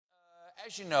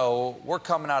As you know, we're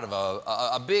coming out of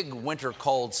a big winter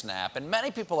cold snap, and many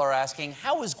people are asking,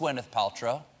 how is Gwyneth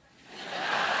Paltrow?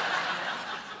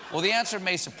 Well, the answer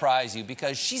may surprise you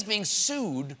because she's being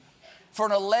sued for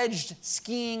an alleged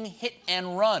skiing hit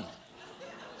and run,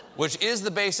 which is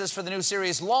the basis for the new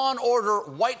series Law & Order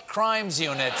White Crimes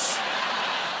Unit.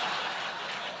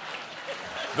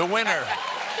 The winner.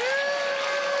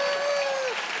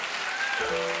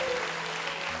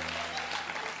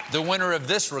 The winner of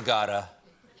this regatta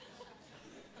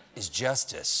is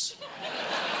justice.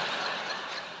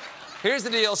 Here's the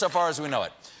deal so far as we know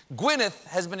it. Gwyneth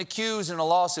has been accused in a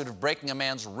lawsuit of breaking a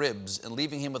man's ribs and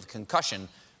leaving him with a concussion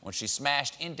when she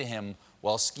smashed into him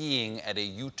while skiing at a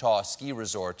Utah ski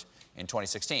resort in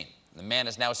 2016. The man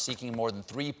is now seeking more than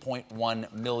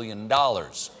 $3.1 million,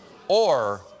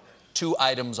 or 2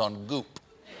 items on Goop.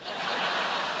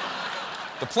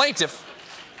 The plaintiff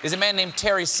is a man named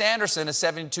Terry Sanderson, a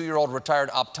 72-year-old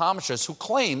retired optometrist who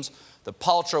claims that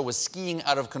Paltrow was skiing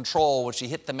out of control when she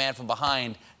hit the man from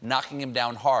behind, knocking him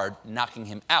down hard, knocking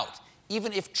him out.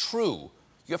 Even if true,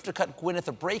 you have to cut Gwyneth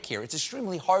a break here. It's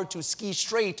extremely hard to ski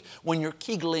straight when you're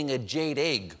kegling a jade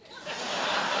egg.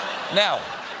 Now,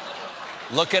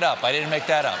 look it up. I didn't make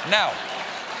that up. Now,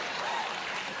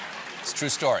 it's a true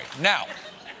story. Now,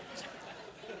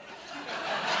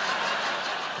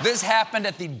 this happened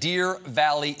at the Deer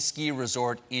Valley Ski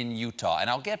Resort in Utah, and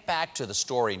I'll get back to the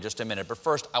story in just a minute, but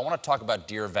first, I want to talk about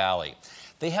Deer Valley.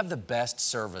 They have the best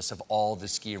service of all the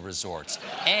ski resorts,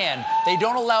 and they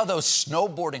don't allow those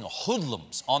snowboarding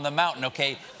hoodlums on the mountain,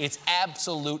 okay? It's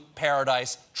absolute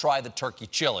paradise. Try the turkey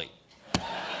chili.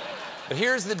 But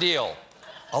here's the deal.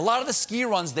 A lot of the ski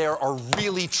runs there are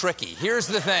really tricky. Here's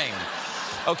the thing.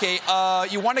 Okay,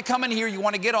 you want to come in here, you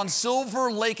want to get on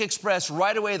Silver Lake Express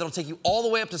right away. That'll take you all the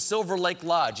way up to Silver Lake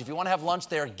Lodge. If you want to have lunch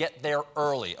there, get there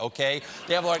early, okay?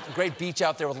 They have like a great beach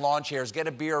out there with lawn chairs. Get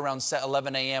a beer around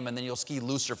 11 a.m. and then you'll ski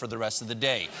looser for the rest of the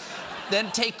day. Then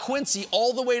take Quincy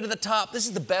all the way to the top. This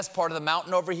is the best part of the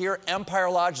mountain over here. Empire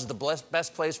Lodge is the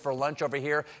best place for lunch over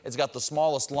here. It's got the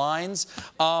smallest lines.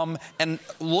 And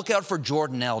look out for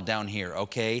Jordanelle down here,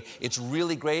 okay? It's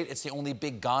really great. It's the only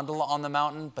big gondola on the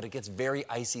mountain, but it gets very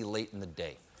icy late in the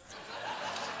day.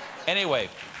 Anyway.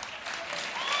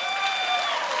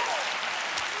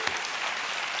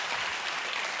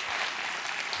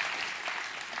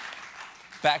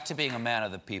 Back to being a man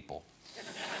of the people.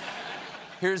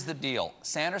 Here's the deal.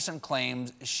 Sanderson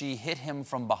claims she hit him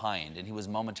from behind and he was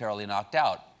momentarily knocked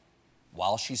out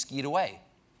while she skied away.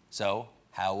 So,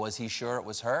 how was he sure it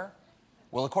was her?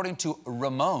 Well, according to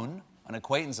Ramon, an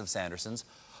acquaintance of Sanderson's,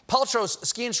 Paltrow's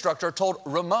ski instructor told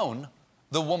Ramon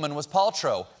the woman was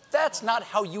Paltrow. That's not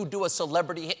how you do a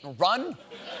celebrity hit and run.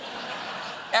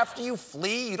 After you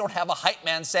flee, you don't have a hype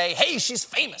man say, hey, she's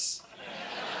famous.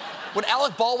 When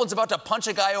Alec Baldwin's about to punch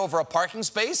a guy over a parking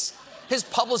space, his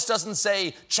publicist doesn't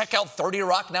say, check out 30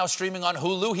 Rock now streaming on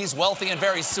Hulu. He's wealthy and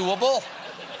very suable.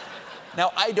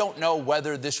 Now, I don't know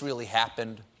whether this really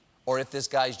happened or if this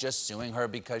guy's just suing her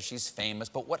because she's famous,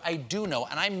 but what I do know,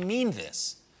 and I mean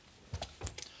this,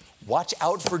 watch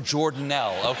out for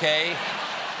Jordanelle, okay?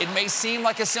 It may seem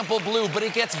like a simple blue, but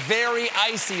it gets very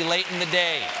icy late in the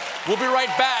day. We'll be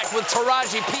right back with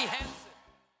Taraji P. Henry.